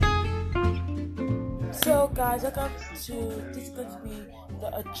So guys, welcome to this is going to be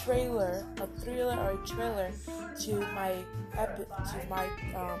a trailer, a thriller or a trailer to my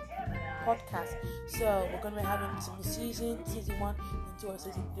podcast. So we're gonna be having some season 1 and 2 or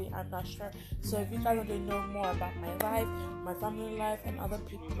season 3. I'm not sure. So if you guys want to know more about my life, my family life, and my other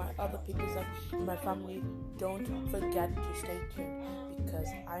people's life in my family, don't forget to stay tuned because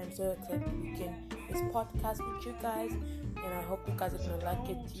I am so excited to begin this podcast with you guys. And I hope you guys are gonna like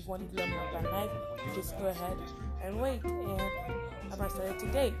it. If you want to learn more about life, just go ahead and wait. And I might start it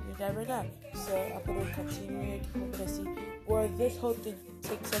today. You never know. So I'm gonna continue it. We're gonna see where this whole thing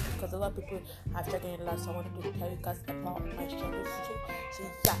takes us because a lot of people have checked in a lot. So I wanted to tell you guys about my struggles too. So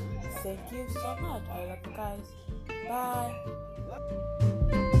yeah, thank you so much. I love you guys. Bye.